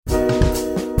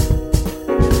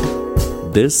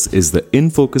This is the In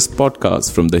Focus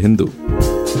podcast from The Hindu.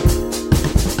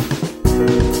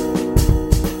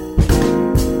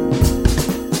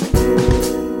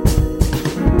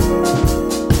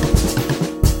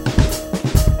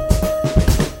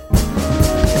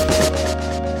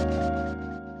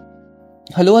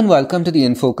 Hello and welcome to the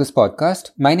In Focus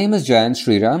podcast. My name is Jayant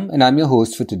Sriram and I'm your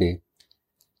host for today.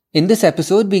 In this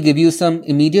episode, we give you some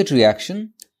immediate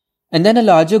reaction and then a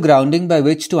larger grounding by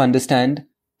which to understand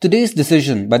today's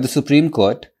decision by the Supreme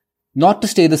Court not to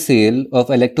stay the sale of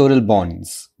electoral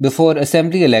bonds before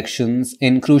assembly elections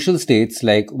in crucial states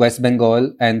like West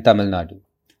Bengal and Tamil Nadu.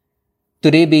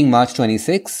 Today being March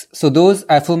 26, so those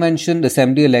aforementioned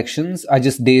assembly elections are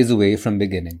just days away from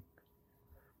beginning.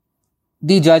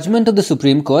 The judgment of the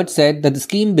Supreme Court said that the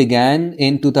scheme began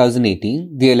in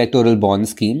 2018, the electoral bond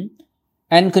scheme,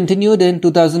 and continued in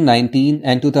 2019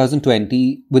 and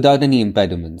 2020 without any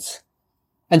impediments.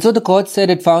 And so the court said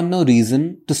it found no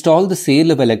reason to stall the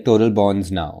sale of electoral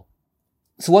bonds now.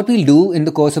 So what we'll do in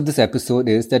the course of this episode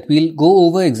is that we'll go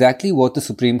over exactly what the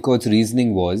Supreme Court's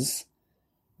reasoning was,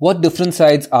 what different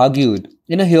sides argued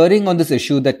in a hearing on this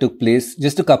issue that took place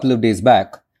just a couple of days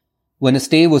back, when a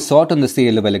stay was sought on the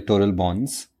sale of electoral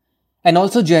bonds, and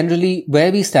also generally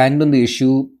where we stand on the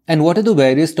issue and what are the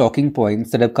various talking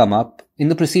points that have come up in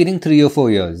the preceding 3 or 4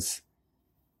 years.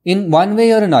 In one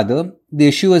way or another, the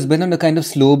issue has been on a kind of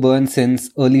slow burn since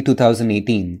early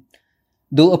 2018,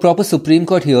 though a proper Supreme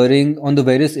Court hearing on the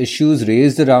various issues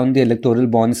raised around the electoral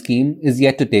bond scheme is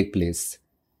yet to take place.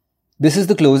 This is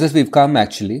the closest we've come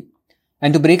actually,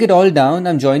 and to break it all down,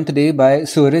 I'm joined today by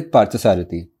Suhrit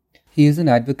Parthasarathy. He is an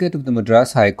advocate of the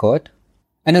Madras High Court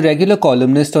and a regular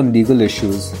columnist on legal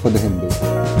issues for The Hindu.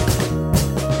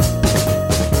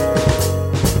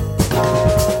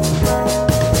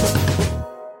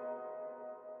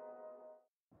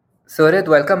 Suhrit,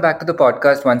 welcome back to the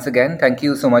podcast once again. Thank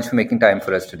you so much for making time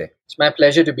for us today. It's my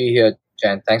pleasure to be here,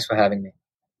 Jan. Thanks for having me.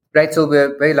 Right, so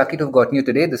we're very lucky to have gotten you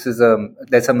today.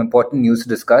 There's some important news to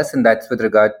discuss, and that's with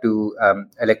regard to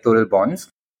electoral bonds.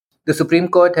 The Supreme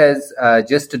Court has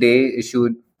just today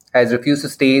has refused to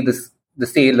stay the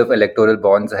sale of electoral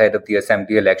bonds ahead of the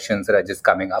assembly elections that are just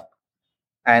coming up.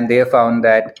 And they have found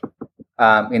that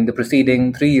in the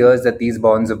preceding 3 years that these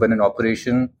bonds have been in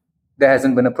operation, there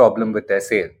hasn't been a problem with their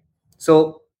sale.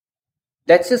 So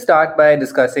let's just start by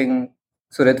discussing,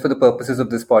 Suhrit, for the purposes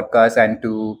of this podcast and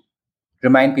to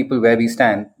remind people where we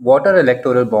stand, what are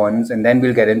electoral bonds? And then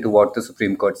we'll get into what the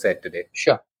Supreme Court said today.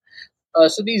 Sure.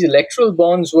 So these electoral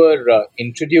bonds were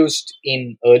introduced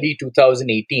in early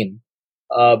 2018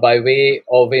 by way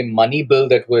of a money bill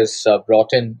that was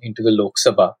brought into the Lok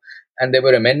Sabha. And there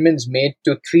were amendments made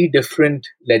to 3 different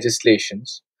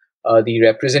legislations. The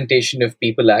Representation of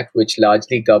People Act, which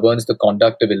largely governs the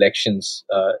conduct of elections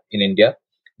in India,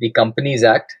 the Companies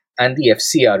Act, and the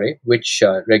FCRA, which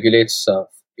regulates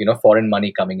foreign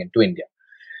money coming into India.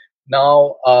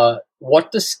 Now,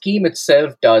 what the scheme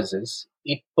itself does is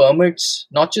it permits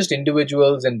not just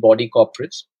individuals and body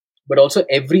corporates, but also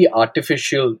every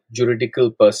artificial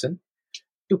juridical person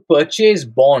to purchase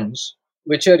bonds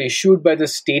which are issued by the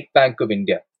State Bank of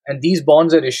India. And these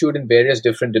bonds are issued in various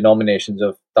different denominations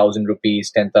of 1,000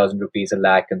 rupees, 10,000 rupees, a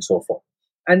lakh, and so forth.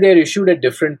 And they're issued at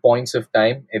different points of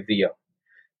time every year.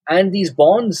 And these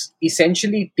bonds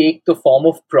essentially take the form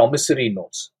of promissory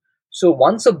notes. So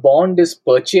once a bond is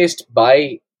purchased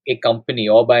by a company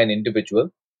or by an individual,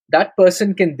 that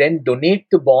person can then donate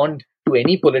the bond to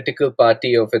any political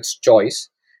party of its choice,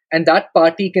 and that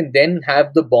party can then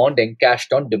have the bond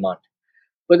encashed on demand.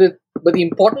 But the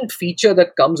important feature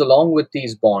that comes along with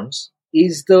these bonds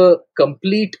is the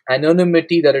complete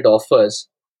anonymity that it offers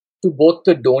to both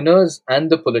the donors and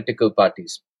the political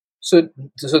parties. So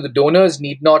the donors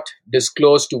need not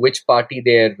disclose to which party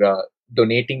they're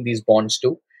donating these bonds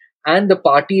to, and the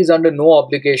party is under no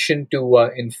obligation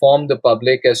to inform the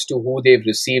public as to who they've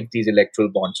received these electoral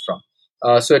bonds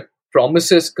from. So it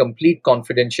promises complete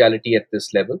confidentiality at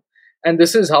this level, and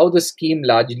this is how the scheme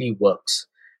largely works.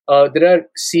 There are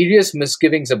serious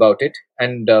misgivings about it,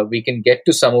 and we can get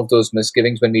to some of those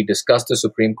misgivings when we discuss the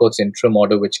Supreme Court's interim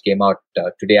order, which came out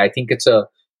today. I think it's a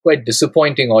quite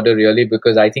disappointing order, really,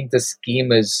 because I think the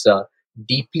scheme is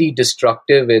deeply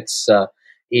destructive.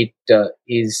 It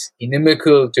is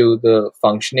inimical to the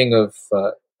functioning of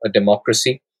a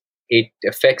democracy. It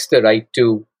affects the right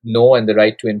to know and the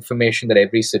right to information that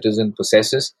every citizen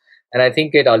possesses. And I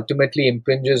think it ultimately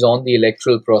impinges on the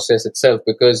electoral process itself,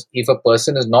 because if a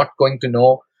person is not going to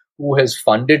know who has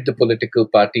funded the political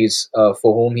parties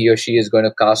for whom he or she is going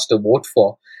to cast a vote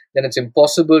for, then it's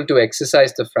impossible to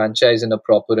exercise the franchise in a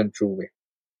proper and true way.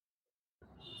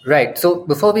 Right. So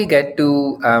before we get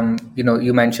to,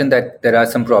 you mentioned that there are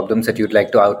some problems that you'd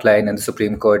like to outline in the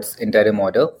Supreme Court's interim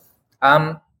order.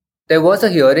 Um, there was a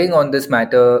hearing on this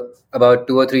matter about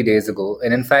 2 or 3 days ago,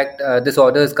 and in fact, this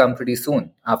order has come pretty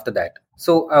soon after that.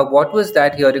 So, what was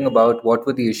that hearing about? What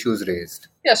were the issues raised?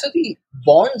 Yeah, so the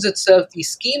bonds itself, the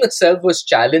scheme itself was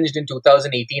challenged in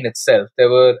 2018 itself. There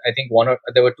were, I think,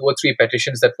 there were 2 or 3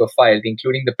 petitions that were filed,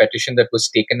 including the petition that was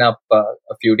taken up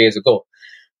a few days ago.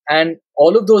 And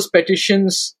all of those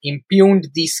petitions impugned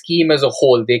the scheme as a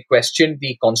whole. They questioned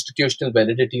the constitutional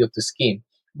validity of the scheme.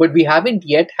 But we haven't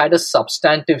yet had a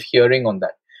substantive hearing on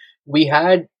that. We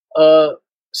had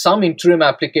some interim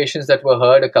applications that were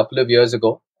heard a couple of years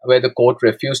ago where the court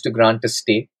refused to grant a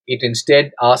stay. It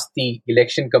instead asked the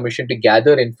Election Commission to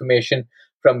gather information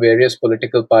from various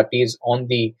political parties on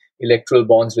the electoral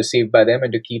bonds received by them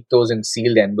and to keep those in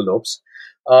sealed envelopes.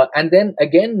 And then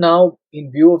again, now,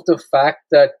 in view of the fact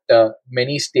that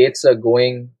many states are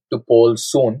going to poll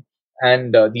soon,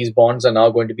 and these bonds are now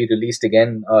going to be released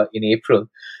again in April,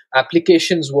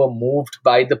 applications were moved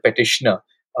by the petitioner,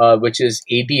 which is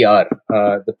ADR.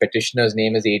 The petitioner's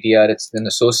name is ADR. It's an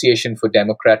Association for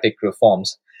Democratic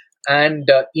Reforms. And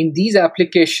in these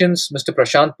applications, Mr.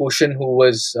 Prashant Bhushan, who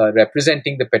was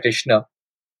representing the petitioner,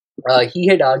 he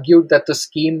had argued that the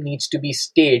scheme needs to be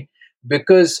stayed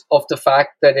because of the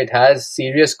fact that it has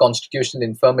serious constitutional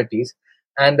infirmities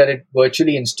and that it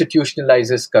virtually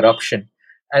institutionalizes corruption.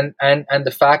 And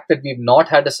the fact that we've not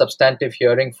had a substantive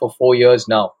hearing for 4 years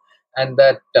now, and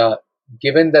that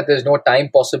given that there's no time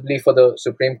possibly for the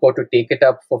Supreme Court to take it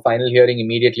up for final hearing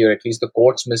immediately, or at least the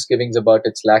court's misgivings about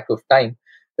its lack of time,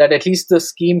 that at least the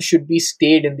scheme should be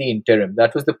stayed in the interim.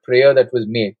 That was the prayer that was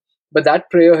made. But that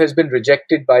prayer has been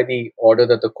rejected by the order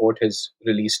that the court has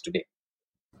released today.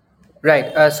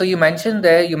 Right. So you mentioned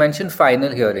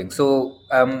final hearing. So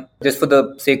just for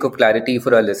the sake of clarity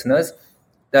for our listeners,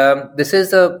 there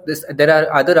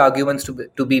are other arguments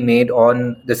to be made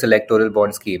on this electoral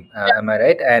bond scheme. Am I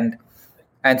right?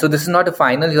 And so this is not a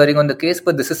final hearing on the case,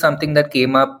 but this is something that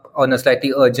came up on a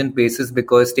slightly urgent basis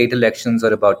because state elections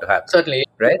are about to happen. Certainly.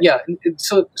 Right? Yeah.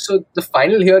 So the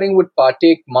final hearing would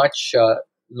partake much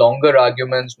longer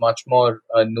arguments, much more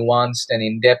nuanced and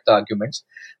in-depth arguments.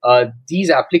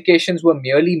 These applications were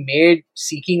merely made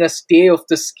seeking a stay of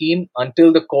the scheme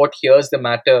until the court hears the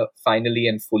matter finally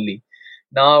and fully.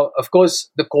 Now, of course,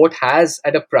 the court has,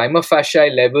 at a prima facie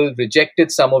level,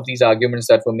 rejected some of these arguments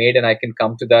that were made, and I can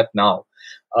come to that now.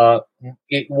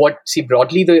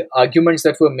 Broadly, the arguments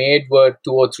that were made were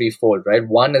 2 or 3-fold, right?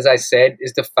 One, as I said,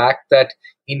 is the fact that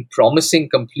in promising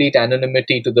complete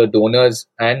anonymity to the donors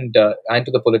and to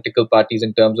the political parties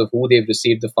in terms of who they've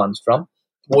received the funds from,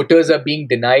 voters are being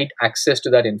denied access to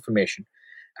that information.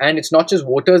 And it's not just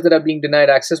voters that are being denied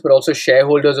access, but also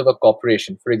shareholders of a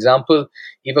corporation. For example,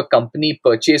 if a company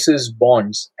purchases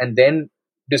bonds and then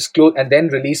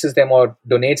releases them or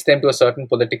donates them to a certain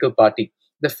political party,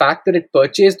 the fact that it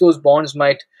purchased those bonds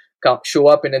might show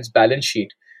up in its balance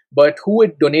sheet, but who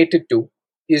it donated to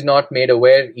is not made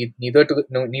aware, neither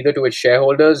to its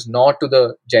shareholders nor to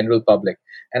the general public.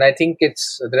 And I think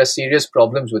there are serious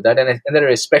problems with that, and there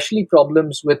are especially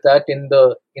problems with that in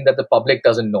that the public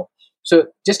doesn't know. So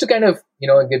just to kind of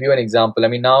give you an example, I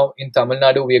mean, now in Tamil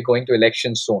Nadu we are going to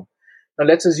elections soon. Now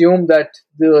let's assume that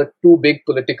the two big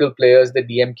political players, the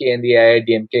DMK and the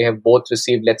AIDMK, have both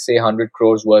received, let's say, 100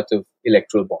 crores worth of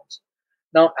electoral bonds.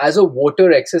 Now, as a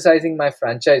voter exercising my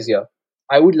franchise here,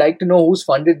 I would like to know who's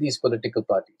funded these political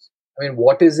parties. I mean,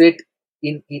 what is it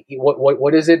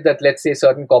what is it that, let's say,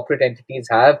 certain corporate entities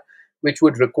have which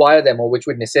would require them or which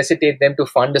would necessitate them to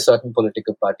fund a certain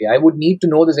political party? I would need to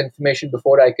know this information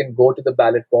before I can go to the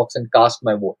ballot box and cast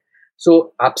my vote.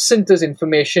 So absent this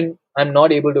information, I'm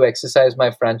not able to exercise my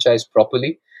franchise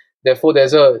properly. Therefore,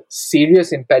 there's a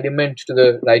serious impediment to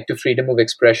the right to freedom of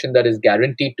expression that is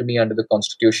guaranteed to me under the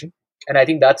Constitution. And I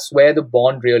think that's where the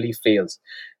bond really fails.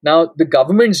 Now, the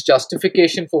government's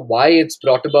justification for why it's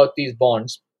brought about these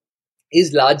bonds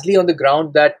is largely on the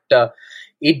ground that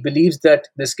it believes that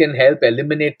this can help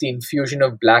eliminate the infusion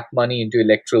of black money into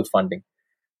electoral funding.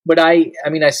 But I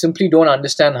simply don't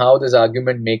understand how this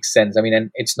argument makes sense. I mean, and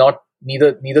it's not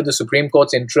neither the Supreme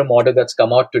Court's interim order that's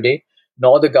come out today,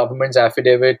 nor the government's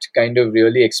affidavit kind of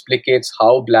really explicates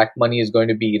how black money is going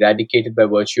to be eradicated by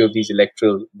virtue of these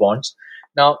electoral bonds.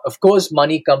 Now, of course,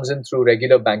 money comes in through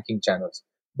regular banking channels,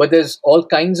 but there's all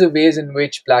kinds of ways in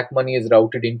which black money is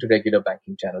routed into regular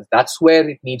banking channels. That's where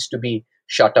it needs to be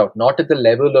shut out, not at the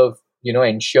level of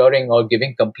ensuring or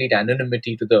giving complete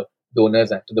anonymity to the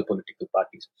donors and to the political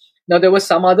parties. Now, there were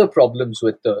some other problems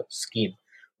with the scheme.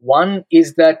 One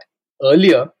is that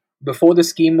earlier, before the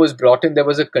scheme was brought in, there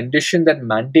was a condition that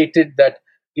mandated that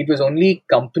it was only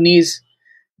companies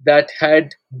that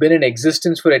had been in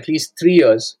existence for at least 3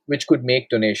 years which could make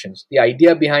donations. The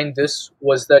idea behind this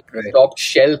was that it Right. stopped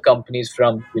shell companies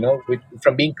from,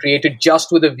 from being created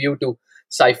just with a view to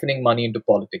siphoning money into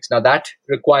politics. Now that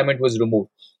requirement was removed.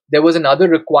 There was another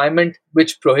requirement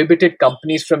which prohibited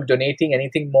companies from donating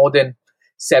anything more than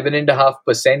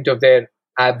 7.5% of their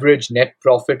average net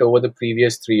profit over the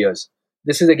previous 3 years.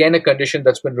 This is again a condition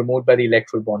that's been removed by the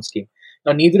electoral bond scheme.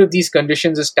 Now, neither of these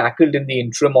conditions is tackled in the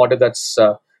interim order that's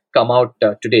come out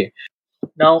today.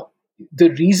 Now,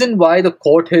 the reason why the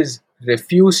court has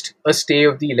refused a stay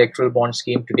of the electoral bond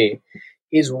scheme today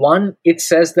is, one, it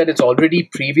says that it's already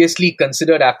previously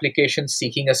considered applications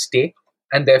seeking a stay,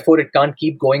 and therefore it can't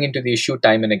keep going into the issue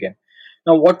time and again.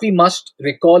 Now, what we must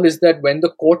recall is that when the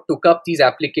court took up these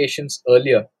applications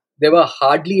earlier, there were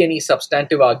hardly any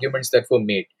substantive arguments that were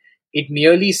made. It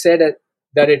merely said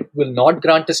that it will not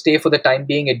grant a stay for the time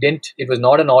being. It was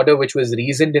not an order which was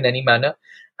reasoned in any manner,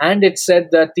 and it said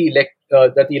that the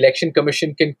election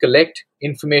commission can collect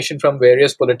information from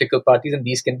various political parties, and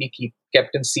these can be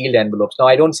kept in sealed envelopes. Now,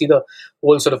 I don't see the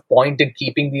whole sort of point in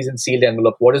keeping these in sealed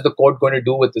envelopes. What is the court going to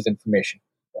do with this information?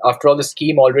 After all, the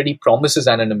scheme already promises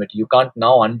anonymity. You can't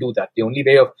now undo that. The only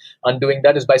way of undoing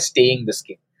that is by staying the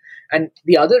scheme. And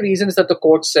the other reasons that the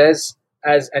court says,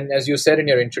 as you said in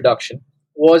your introduction,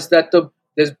 was that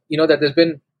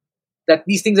that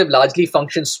these things have largely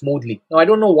functioned smoothly. Now, I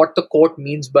don't know what the court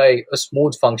means by a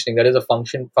smooth functioning, that is a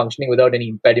functioning without any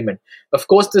impediment. Of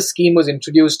course, the scheme was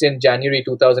introduced in January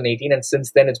 2018, and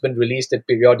since then it's been released at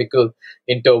periodical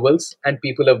intervals, and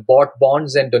people have bought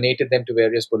bonds and donated them to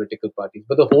various political parties.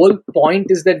 But the whole point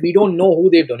is that we don't know who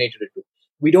they've donated it to.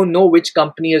 We don't know which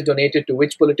company has donated to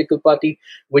which political party,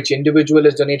 which individual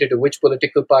has donated to which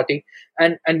political party,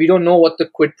 and we don't know what the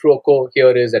quid pro quo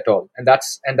here is at all. And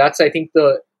that's I think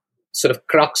the sort of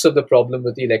crux of the problem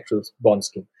with the electoral bond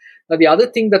scheme. Now, the other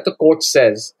thing that the court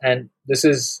says, and this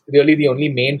is really the only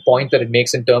main point that it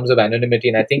makes in terms of anonymity,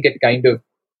 and I think it kind of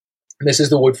misses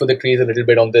the wood for the trees a little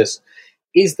bit on this,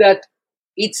 is that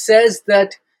it says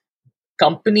that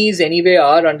companies anyway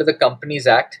are, under the Companies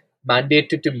Act,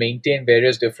 mandated to maintain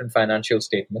various different financial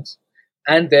statements,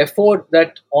 and therefore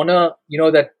that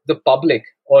that the public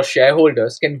or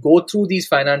shareholders can go through these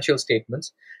financial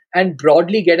statements and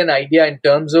broadly get an idea in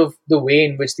terms of the way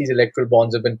in which these electoral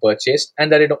bonds have been purchased, and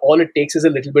that all it takes is a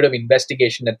little bit of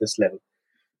investigation at this level.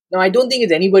 Now, I don't think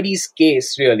it's anybody's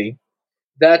case really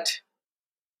that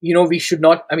we should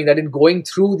not. I mean, that in going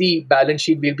through the balance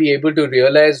sheet, we'll be able to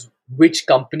realize which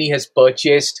company has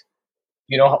purchased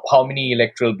how many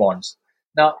electoral bonds.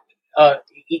 Now,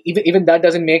 even that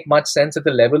doesn't make much sense at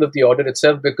the level of the order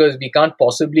itself, because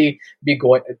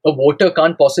a voter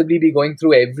can't possibly be going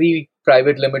through every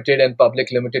private limited and public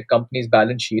limited company's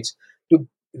balance sheets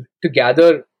to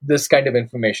gather this kind of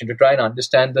information, to try and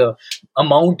understand the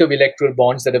amount of electoral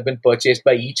bonds that have been purchased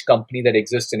by each company that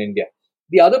exists in India.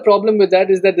 The other problem with that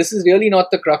is that this is really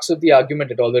not the crux of the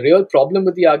argument at all. The real problem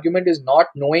with the argument is not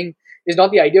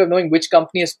the idea of knowing which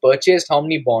company has purchased how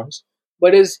many bonds,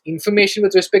 but is information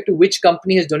with respect to which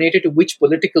company has donated to which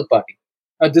political party.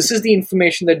 Now, this is the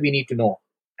information that we need to know.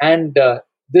 And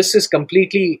this is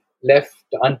completely left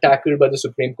untackled by the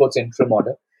Supreme Court's interim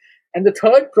order. And the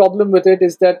third problem with it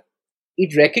is that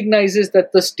it recognizes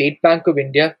that the State Bank of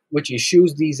India, which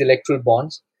issues these electoral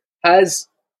bonds, has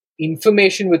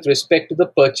information with respect to the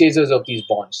purchasers of these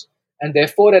bonds. And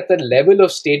therefore, at the level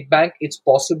of State Bank, it's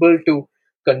possible to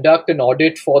conduct an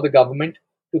audit for the government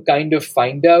to kind of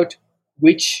find out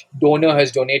which donor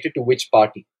has donated to which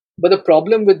party. But the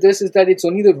problem with this is that it's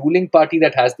only the ruling party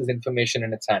that has this information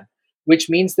in its hand, which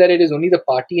means that it is only the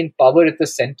party in power at the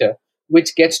center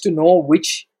which gets to know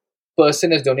which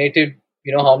person has donated,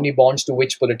 how many bonds to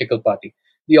which political party.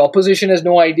 The opposition has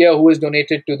no idea who has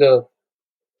donated to the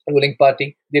ruling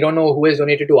party. They don't know who has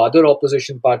donated to other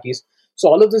opposition parties. So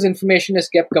all of this information is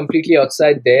kept completely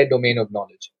outside their domain of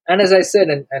knowledge. And as I said,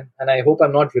 and I hope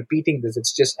I'm not repeating this,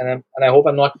 it's just, and I hope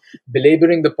I'm not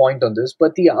belaboring the point on this,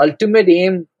 but the ultimate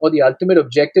aim or the ultimate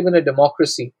objective in a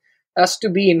democracy has to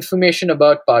be information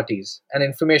about parties and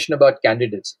information about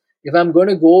candidates. If I'm going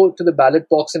to go to the ballot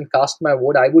box and cast my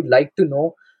vote, I would like to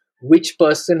know which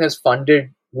person has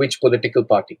funded which political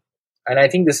party. And I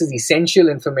think this is essential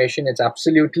information. It's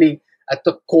absolutely at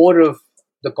the core of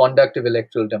the conduct of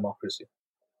electoral democracy.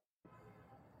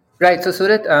 Right. So,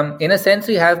 Surat, in a sense,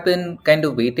 we have been kind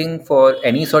of waiting for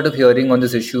any sort of hearing on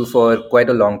this issue for quite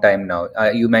a long time now.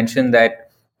 You mentioned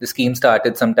that the scheme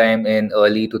started sometime in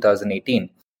early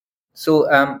 2018.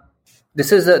 So,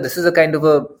 this is a kind of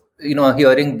a a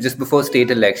hearing just before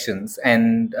state elections,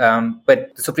 and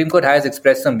but the Supreme Court has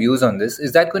expressed some views on this.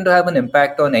 Is that going to have an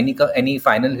impact on any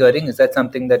final hearing? Is that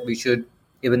something that we should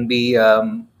even be,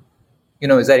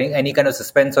 is there any kind of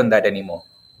suspense on that anymore?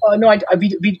 No,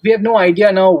 we have no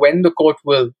idea now when the court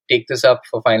will take this up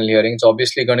for final hearing. It's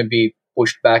obviously going to be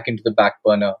pushed back into the back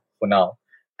burner for now.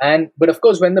 But of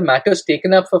course, when the matter is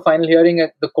taken up for final hearing,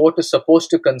 the court is supposed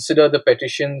to consider the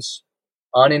petitions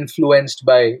uninfluenced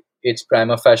by its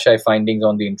prima facie findings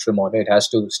on the interim order. It has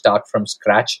to start from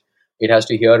scratch. It has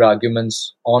to hear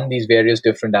arguments on these various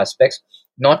different aspects,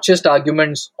 not just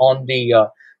arguments on the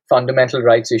fundamental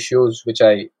rights issues, which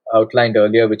I outlined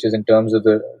earlier, which is in terms of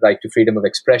the right to freedom of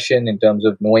expression, in terms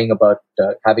of knowing about,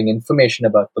 having information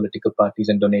about political parties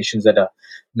and donations that are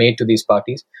made to these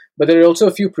parties. But there are also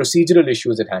a few procedural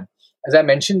issues at hand. As I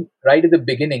mentioned right at the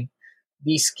beginning,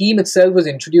 the scheme itself was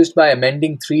introduced by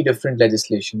amending three different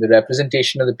legislation: the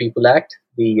Representation of the People Act,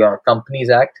 the Companies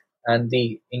Act, and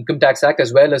the Income Tax Act,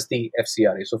 as well as the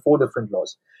FCRA. So 4 different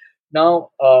laws.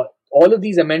 Now, all of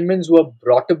these amendments were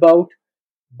brought about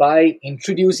by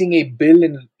introducing a bill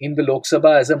in the Lok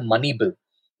Sabha as a money bill.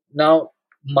 Now,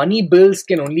 money bills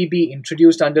can only be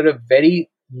introduced under a very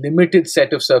limited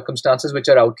set of circumstances, which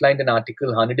are outlined in Article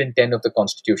 110 of the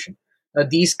Constitution. Now,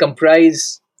 these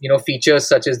comprise features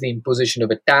such as the imposition of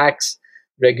a tax,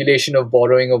 regulation of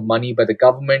borrowing of money by the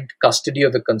government, custody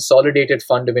of the Consolidated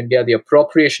Fund of India, the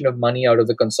appropriation of money out of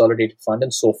the Consolidated Fund,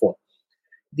 and so forth.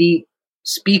 The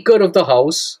Speaker of the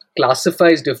House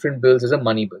classifies different bills as a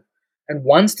money bill. And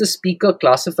once the Speaker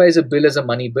classifies a bill as a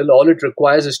money bill, all it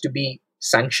requires is to be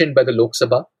sanctioned by the Lok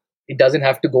Sabha. It doesn't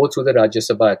have to go through the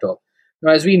Rajya Sabha at all.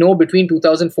 Now, as we know, between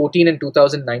 2014 and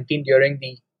 2019, during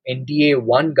the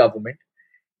NDA-1 government,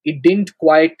 it didn't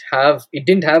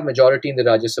have majority in the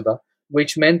Rajya Sabha,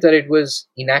 which meant that it was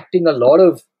enacting a lot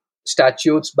of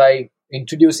statutes by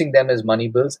introducing them as money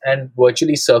bills and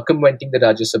virtually circumventing the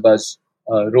Rajya Sabha's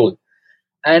role.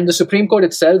 And the Supreme Court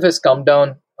itself has come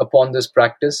down upon this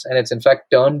practice, and it's in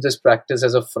fact termed this practice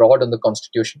as a fraud on the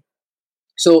Constitution.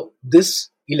 So this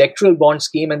electoral bond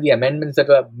scheme and the amendments that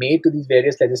were made to these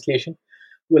various legislation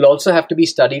will also have to be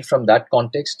studied from that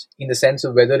context, in the sense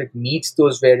of whether it meets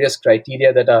those various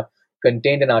criteria that are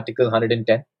contained in Article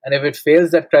 110. And if it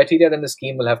fails that criteria, then the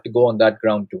scheme will have to go on that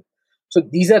ground too. So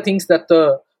these are things that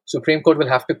the Supreme Court will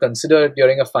have to consider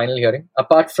during a final hearing,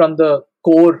 apart from the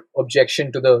core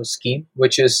objection to the scheme,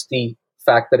 which is the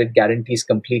fact that it guarantees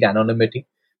complete anonymity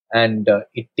and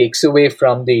it takes away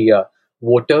from the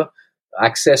voter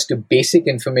access to basic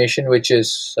information, which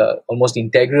is almost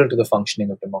integral to the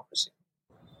functioning of democracy.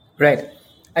 Right.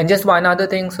 And just one other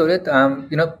thing, Surit,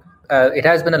 it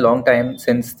has been a long time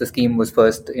since the scheme was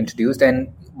first introduced. And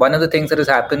one of the things that has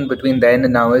happened between then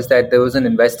and now is that there was an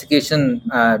investigation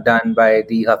done by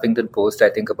the Huffington Post, I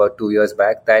think about 2 years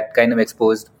back, that kind of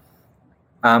exposed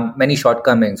many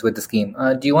shortcomings with the scheme.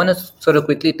 Do you want to sort of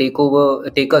quickly take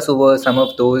us over some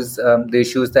of those the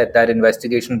issues that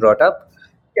investigation brought up?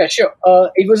 Yeah, sure.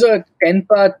 It was a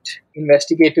 10-part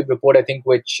investigative report, I think,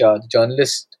 which the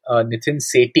journalist Nitin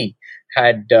Sethi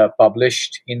had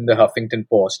published in the Huffington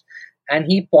Post. And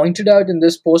he pointed out in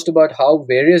this post about how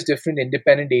various different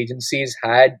independent agencies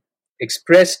had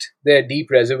expressed their deep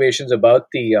reservations about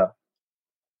the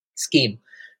scheme.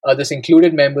 This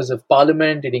included members of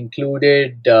parliament, it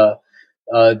included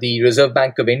the Reserve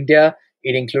Bank of India,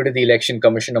 it included the Election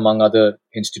Commission, among other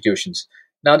institutions.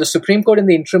 Now, the Supreme Court in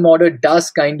the interim order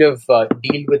does kind of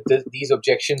deal with these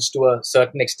objections to a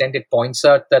certain extent. It points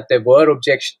out that there were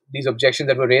these objections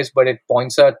that were raised, but it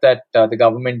points out that the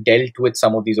government dealt with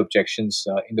some of these objections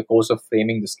in the course of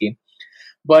framing the scheme.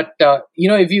 But,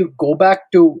 if you go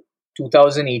back to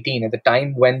 2018, at the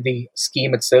time when the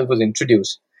scheme itself was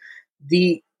introduced,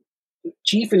 the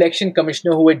Chief Election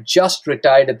Commissioner, who had just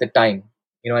retired at the time,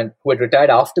 and who had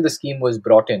retired after the scheme was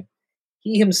brought in,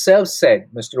 he himself said,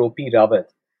 Mr. O.P. Rawat,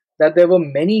 that there were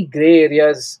many grey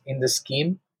areas in the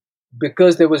scheme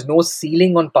because there was no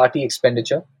ceiling on party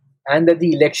expenditure, and that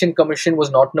the Election Commission was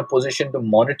not in a position to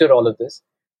monitor all of this.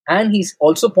 And he's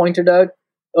also pointed out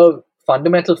a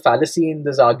fundamental fallacy in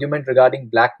this argument regarding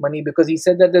black money, because he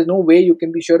said that there's no way you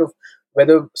can be sure of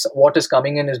whether what is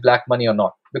coming in is black money or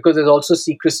not, because there's also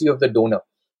secrecy of the donor.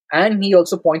 And he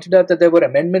also pointed out that there were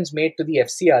amendments made to the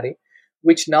FCRA,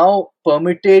 which now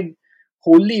permitted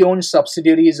wholly owned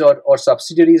subsidiaries or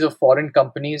subsidiaries of foreign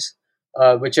companies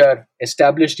which are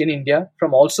established in India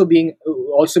from also being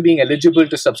eligible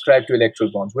to subscribe to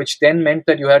electoral bonds, which then meant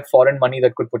that you had foreign money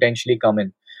that could potentially come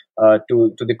in.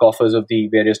 to the coffers of the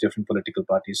various different political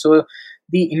parties. So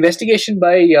the investigation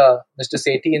by Mr.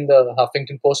 Sethi in the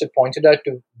Huffington Post had pointed out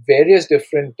to various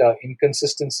different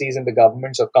inconsistencies in the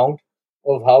government's account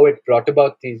of how it brought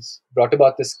about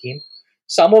the scheme.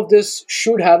 Some of this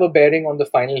should have a bearing on the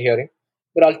final hearing,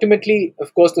 but ultimately,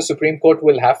 of course, the Supreme Court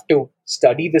will have to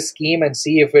study the scheme and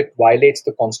see if it violates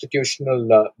the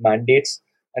constitutional mandates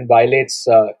and violates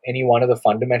any one of the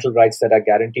fundamental rights that are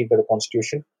guaranteed by the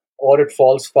Constitution, or it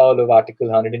falls foul of Article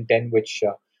 110, which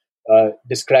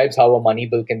describes how a money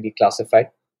bill can be classified.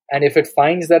 And if it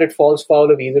finds that it falls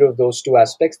foul of either of those two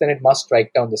aspects, then it must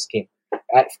strike down the scheme.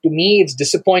 To me, it's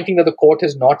disappointing that the court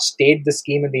has not stayed the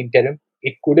scheme in the interim.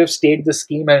 It could have stayed the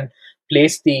scheme and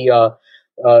placed the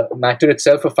matter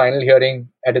itself for final hearing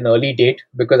at an early date,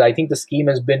 because I think the scheme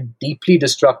has been deeply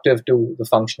destructive to the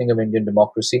functioning of Indian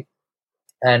democracy.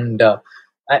 And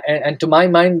to my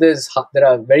mind, there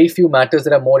are very few matters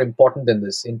that are more important than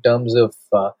this in terms of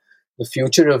the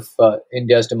future of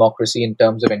India's democracy, in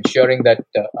terms of ensuring that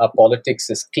our politics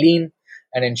is clean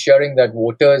and ensuring that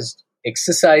voters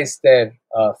exercise their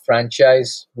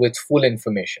franchise with full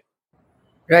information.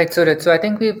 Right, so I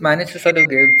think we've managed to sort of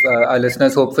give our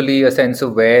listeners hopefully a sense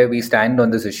of where we stand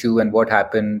on this issue and what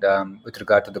happened with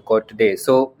regard to the court today.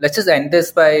 So let's just end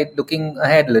this by looking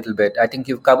ahead a little bit. I think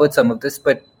you've covered some of this,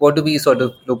 but what do we sort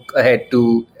of look ahead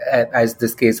to as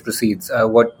this case proceeds?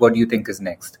 What do you think is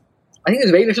next? I think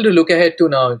there's very little to look ahead to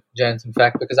now, Jayant, in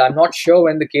fact, because I'm not sure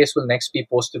when the case will next be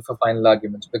posted for final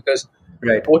arguments, because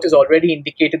the court has already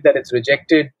indicated that it's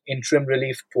rejected interim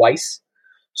relief twice.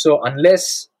 So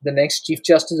unless the next Chief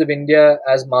Justice of India,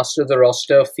 as master of the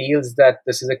roster, feels that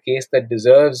this is a case that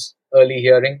deserves early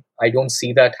hearing, I don't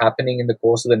see that happening in the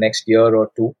course of the next year or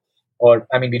two.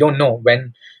 We don't know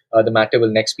when the matter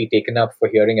will next be taken up for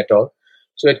hearing at all.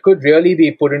 So it could really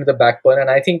be put into the back burner.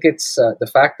 And I think it's the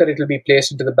fact that it will be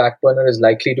placed into the back burner is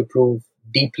likely to prove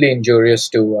deeply injurious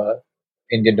to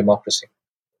Indian democracy.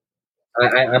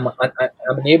 I'm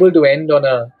unable to end on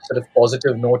a sort of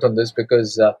positive note on this,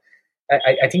 because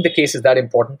I think the case is that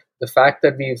important. The fact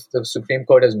that the Supreme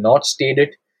Court has not stayed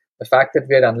it, the fact that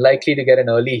we are unlikely to get an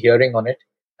early hearing on it,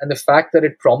 and the fact that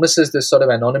it promises this sort of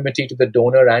anonymity to the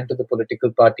donor and to the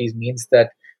political parties means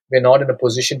that we're not in a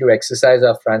position to exercise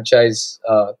our franchise,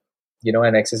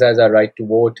 and exercise our right to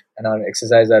vote and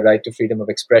exercise our right to freedom of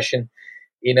expression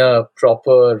in a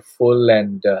proper, full,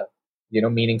 and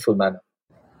meaningful manner.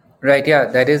 Right. Yeah,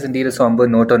 that is indeed a somber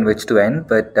note on which to end,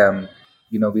 but.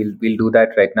 We'll do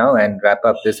that right now and wrap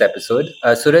up this episode.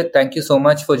 Surit, thank you so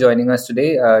much for joining us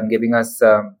today and giving us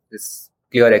this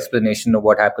clear explanation of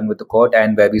what happened with the court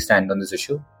and where we stand on this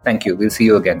issue. Thank you. We'll see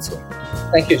you again soon.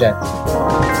 Thank you, Jan.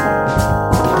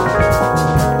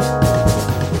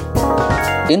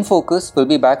 In Focus will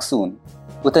be back soon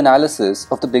with analysis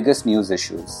of the biggest news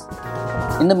issues.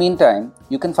 In the meantime,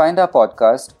 you can find our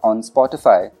podcast on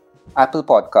Spotify, Apple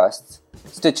Podcasts,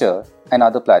 Stitcher, and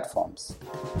other platforms.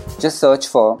 Just search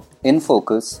for In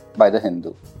Focus by The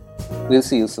Hindu. We'll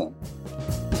see you soon.